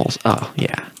noisy animals. Oh,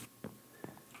 yeah.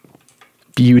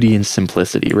 Beauty and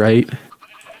simplicity, right?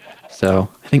 So,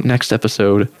 I think next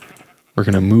episode, we're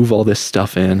going to move all this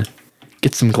stuff in,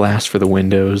 get some glass for the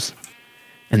windows,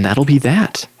 and that'll be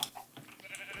that.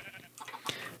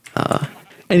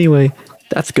 Anyway,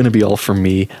 that's going to be all from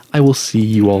me. I will see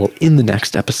you all in the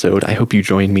next episode. I hope you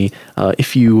join me.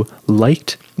 If you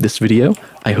liked this video,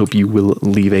 I hope you will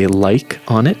leave a like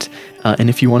on it. And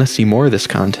if you want to see more of this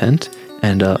content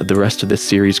and the rest of this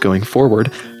series going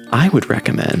forward, I would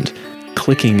recommend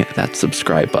clicking that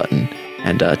subscribe button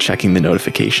and checking the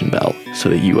notification bell so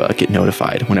that you get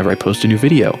notified whenever I post a new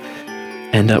video.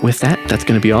 And with that, that's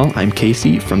going to be all. I'm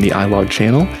Casey from the iLog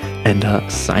channel and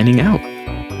signing out.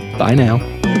 Bye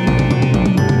now.